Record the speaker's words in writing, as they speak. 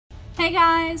Hey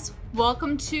guys,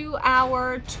 welcome to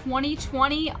our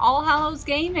 2020 All Hallows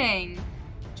Gaming.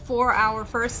 For our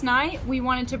first night, we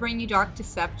wanted to bring you Dark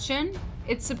Deception.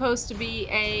 It's supposed to be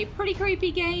a pretty creepy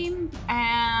game,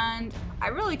 and I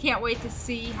really can't wait to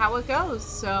see how it goes,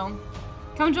 so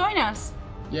come join us.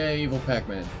 Yay, evil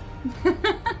Pac-Man.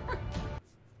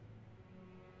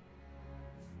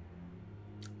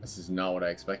 This is not what I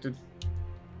expected.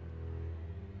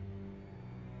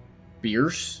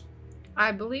 Beers?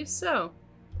 I believe so.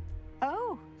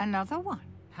 Oh, another one.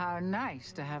 How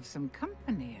nice to have some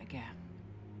company again.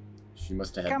 She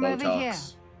must have had Come Botox. over here.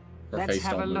 Her Let's face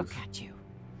have a don't look move. at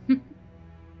you.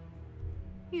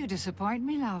 You disappoint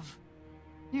me, love.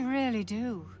 You really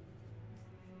do.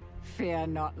 Fear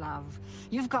not, love.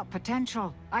 You've got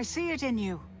potential. I see it in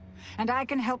you. And I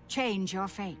can help change your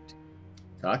fate.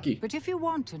 Cocky. But if you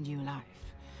want a new life,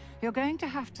 you're going to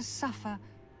have to suffer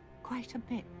quite a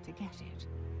bit to get it.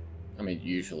 I mean,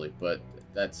 usually, but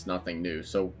that's nothing new.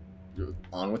 So,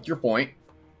 on with your point.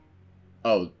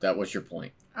 Oh, that was your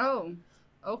point. Oh,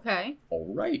 okay.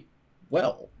 Alright.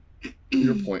 Well,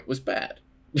 your point was bad.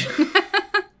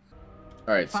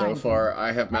 Alright, so far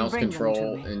I have mouse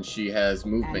control and she has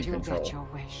movement control. Get your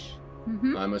wish.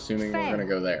 I'm assuming we're gonna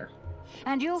go there.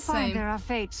 And you'll find Same. there are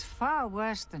fates far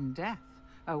worse than death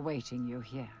awaiting you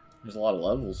here. There's a lot of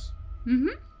levels.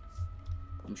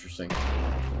 Interesting.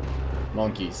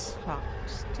 Monkeys.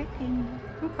 Clock's ticking.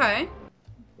 Okay.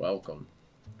 Welcome.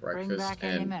 Bring Breakfast back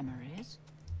any and memories?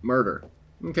 murder.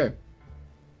 Okay.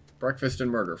 Breakfast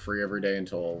and murder. Free every day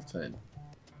until 10.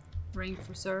 Ring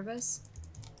for service.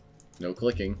 No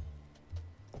clicking.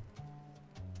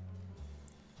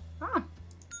 Ah.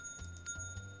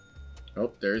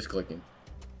 Oh, there is clicking.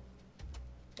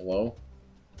 Hello?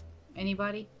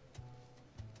 Anybody?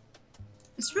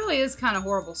 This really is kind of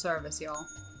horrible service, y'all.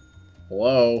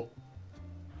 Hello?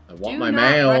 I want my Do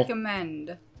mail. not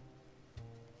recommend.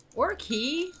 Or a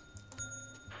key.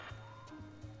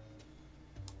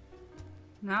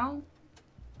 No?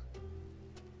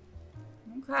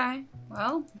 Okay.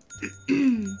 Well.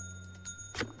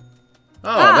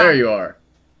 Oh, there you are.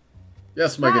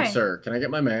 Yes, my Hi. good sir. Can I get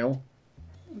my mail?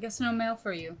 I guess no mail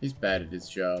for you. He's bad at his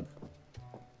job.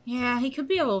 Yeah, he could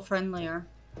be a little friendlier.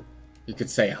 He could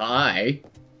say hi.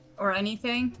 Or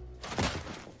anything.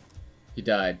 He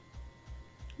died.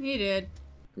 He did.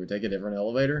 Can we take a different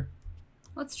elevator?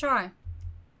 Let's try.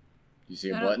 You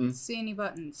see a I button? don't see any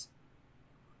buttons.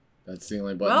 That's the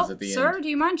only buttons Well, at the sir, end. do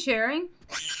you mind sharing?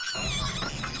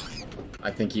 I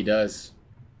think he does.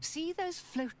 See those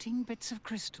floating bits of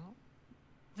crystal?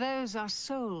 Those are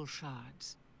soul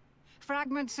shards.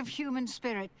 Fragments of human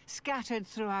spirit scattered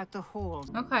throughout the hall.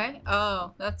 Okay.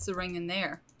 Oh, that's the ring in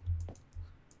there.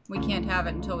 We can't have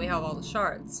it until we have all the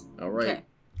shards. Alright. Okay.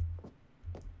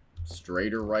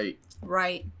 Straight or right?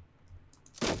 Right.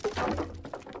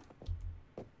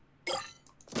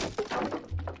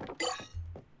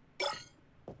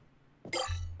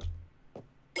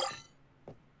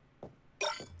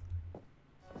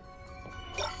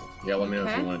 You gotta let me know if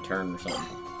Okay. you want to turn or something.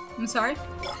 I'm sorry?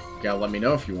 You gotta let me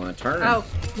know if you want to turn. Oh.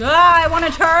 Ah, I want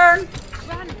to turn!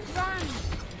 Run, run!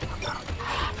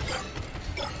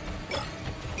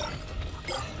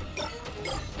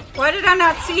 Why did I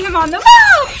not see him on the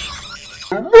move?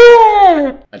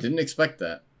 I didn't expect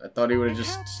that. I thought he would have It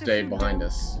just helps if stayed you behind don't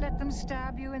us. Let them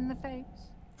stab you in the face.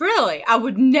 Really? I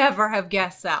would never have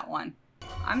guessed that one.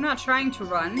 I'm not trying to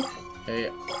run. Hey,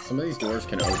 some of these doors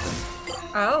can open.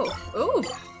 Oh. Ooh.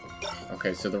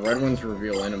 Okay, so the red ones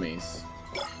reveal enemies.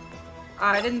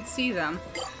 I didn't see them.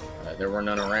 There were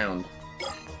none around.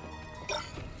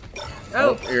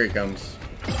 Oh. Here he comes.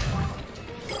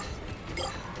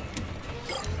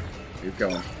 Keep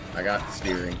going. I got the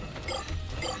steering.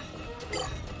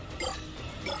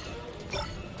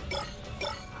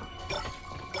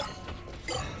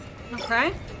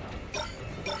 Okay.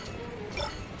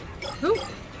 Ooh.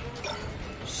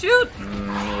 Shoot!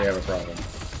 We have a problem.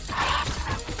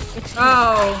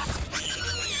 Oh.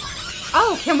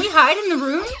 Oh, can we hide in the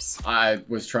rooms? I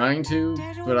was trying to,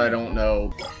 but I don't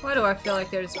know. Why do I feel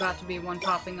like there's about to be one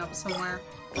popping up somewhere?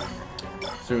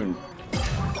 Soon.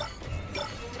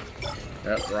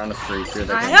 Yep, we're on the street. Here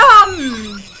they I come.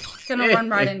 am gonna run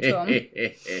right into him.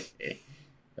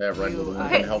 That red would have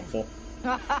Okay. been helpful.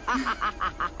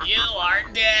 You are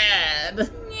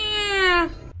dead! Yeah.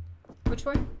 Which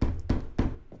way?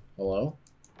 Hello?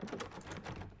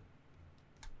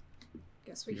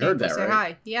 Guess we You can't heard go that, say right?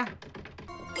 hi. Yeah.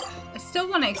 I still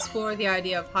want to explore the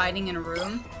idea of hiding in a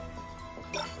room.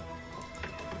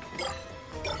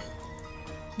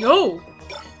 No!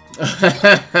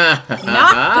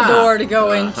 Not the door to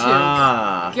go into.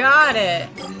 Got it.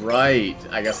 Right.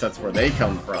 I guess that's where they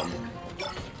come from.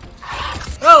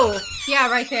 Oh, yeah,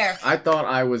 right there. I thought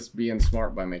I was being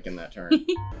smart by making that turn.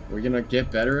 We're gonna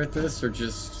get better at this, or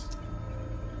just...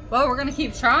 Well, we're gonna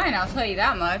keep trying, I'll tell you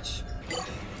that much.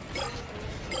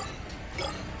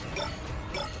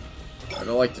 I'd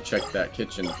like to check that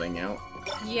kitchen thing out.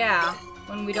 Yeah,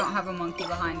 when we don't have a monkey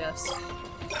behind us.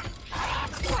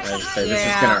 I just say, this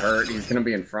is gonna hurt. He's gonna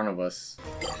be in front of us.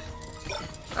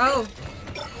 Oh,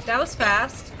 that was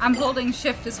fast. I'm holding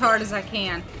shift as hard as I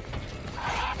can.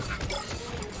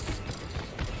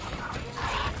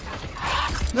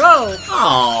 Whoa!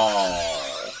 Oh.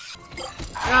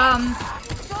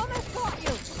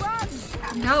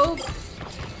 No.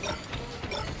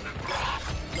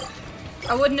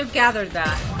 I wouldn't have gathered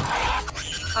that.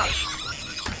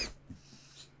 Oh.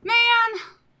 Man!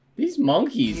 These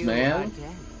monkeys, man.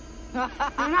 They're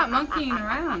not monkeying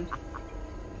around.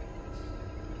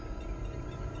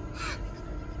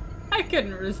 I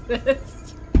couldn't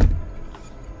resist.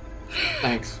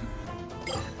 Thanks.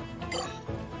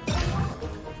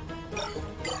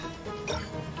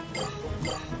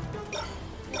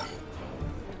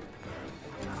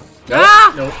 Nope,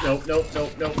 Ah! nope.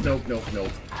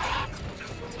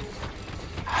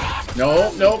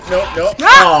 Nope.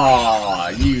 Ah! Aw,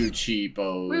 you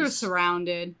cheapos. We were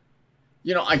surrounded.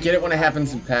 You know, I get it when it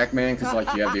happens in Pac-Man, because,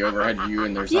 like, you have the overhead view,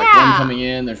 and there's, like, Yeah. one coming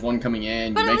in, there's one coming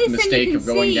in, But you at make the least then you mistake can of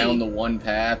going see. down the one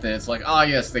path, and it's like, oh,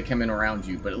 yes, they come in around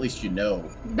you, but at least you know.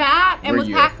 That, and Where with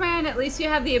you- Pac-Man, at least you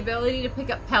have the ability to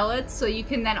pick up pellets, so you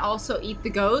can then also eat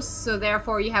the ghosts, so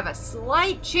therefore you have a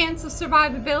slight chance of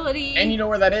survivability. And you know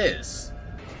where that is.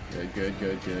 Good.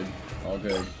 All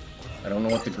good. I don't know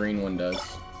what the green one does.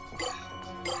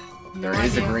 No There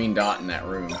is a idea. green dot in that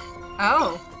room.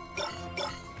 Oh.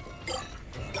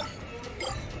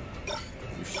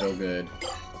 You're still good.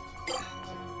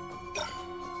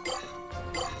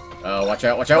 Oh, watch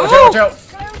out.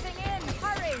 Closing in,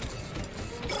 hurry!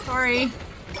 Sorry.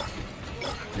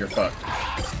 You're fucked.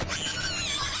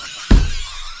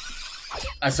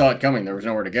 I saw it coming. There was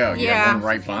nowhere to go. You Yeah. had one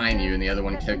right behind you, and the other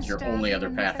one took your only other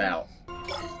path out.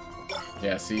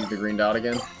 Yeah, see the green dot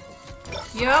again?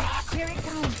 Yep. Here it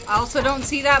comes. I also don't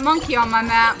see that monkey on my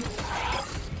map.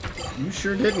 You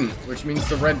sure didn't, which means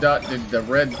the red dot did. The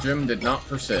red gem did not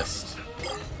persist.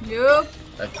 Yep.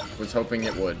 I was hoping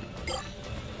it would.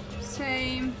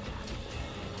 Same.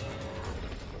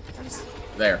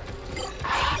 There.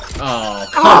 Oh,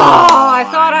 Oh, I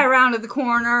thought I rounded the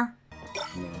corner.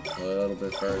 a little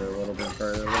bit further, a little bit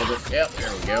further, a little bit. Yep,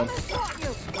 there we go. Got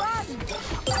you. Run!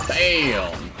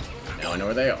 Bam! Now I know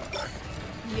where they are.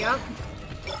 Yep.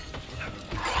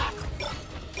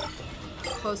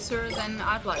 Closer than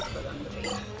I'd like for them to be.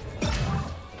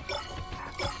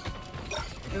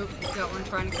 Oop, got one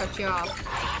trying to cut you off.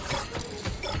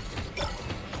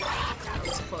 That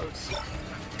was close.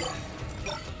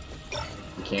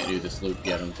 We can't do this loop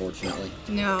yet, unfortunately.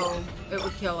 No, it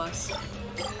would kill us.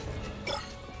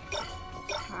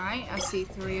 Alright, I see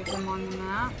 3 of them on the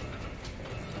map.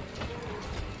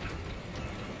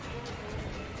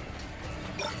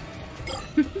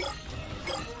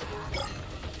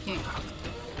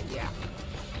 Yeah.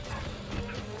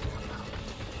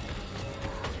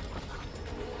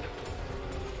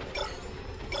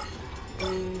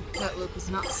 Ooh, that loop is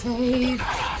not safe.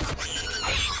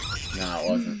 No, it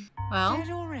wasn't. Well, Dead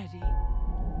already?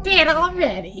 dead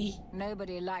already.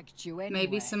 Nobody liked you anyway.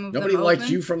 Maybe some of Nobody them liked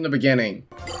open? you from the beginning.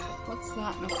 What's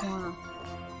that in the corner?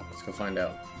 Let's go find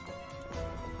out.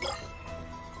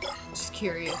 Just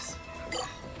curious.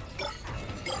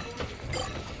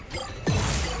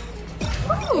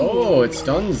 Oh, it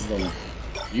stuns them.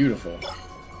 Beautiful.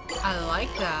 I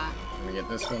like that. I'm gonna get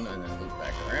this one and then loop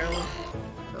back around.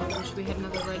 Oh, I wish we had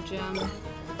another red gem.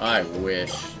 I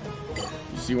wish.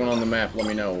 You see one on the map, let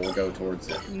me know. We'll go towards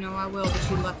it. You know I will, but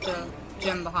you left a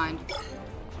gem behind.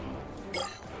 You've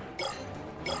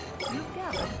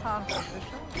gathered half of the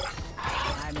shore.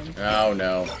 I'm in. Oh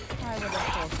no. I would have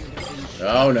thought you'd have been.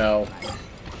 Oh no.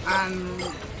 I'm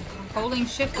holding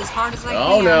shift as hard as I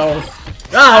Oh can. no.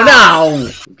 Oh no!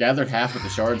 We've gathered half of the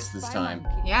shards this time.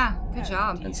 Yeah, good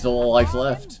job. And still a life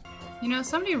left. You know,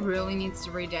 somebody really needs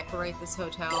to redecorate this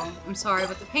hotel. I'm sorry,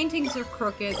 but the paintings are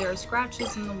crooked. There are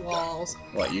scratches in the walls.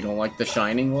 What, you don't like the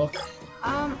shining look?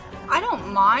 I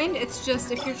don't mind. It's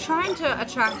just if you're trying to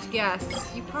attract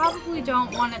guests, you probably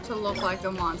don't want it to look like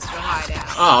a monster hideout.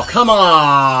 Oh, come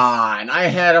on! I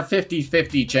had a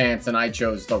 50-50 chance and I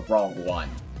chose the wrong one.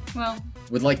 Well,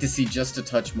 Would like to see just a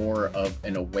touch more of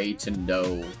a way to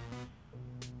know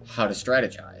how to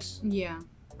strategize. yeah.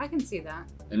 I can see that.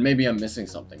 And maybe I'm missing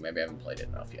something. Maybe I haven't played it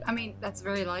enough yet. I mean, that's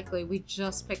very likely. We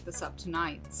just picked this up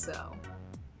tonight, so.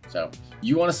 So,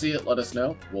 you want to see it, let us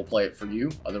know. We'll play it for you.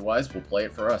 Otherwise, we'll play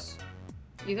it for us.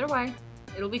 Either way,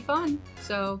 it'll be fun.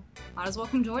 So, might as well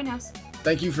come join us.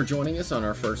 Thank you for joining us on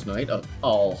our first night of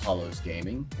All Hallows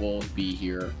Gaming. We'll be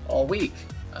here all week.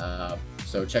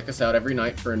 So check us out every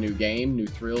night for a new game, new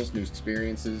thrills, new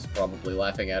experiences, probably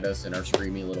laughing at us in our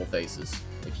screamy little faces.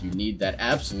 If you need that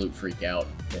absolute freak out,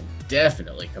 then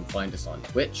definitely come find us on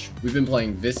Twitch. We've been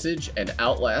playing Visage and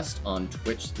Outlast on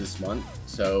Twitch this month,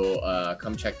 so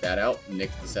come check that out.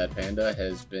 Nick the Sad Panda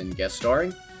has been guest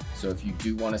starring. So if you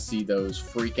do want to see those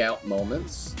freak out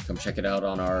moments, come check it out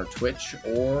on our Twitch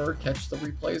or catch the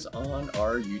replays on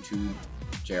our YouTube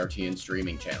JRTN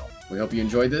streaming channel. We hope you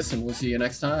enjoyed this and we'll see you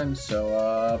next time.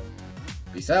 So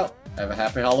peace out. Have a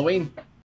happy Halloween.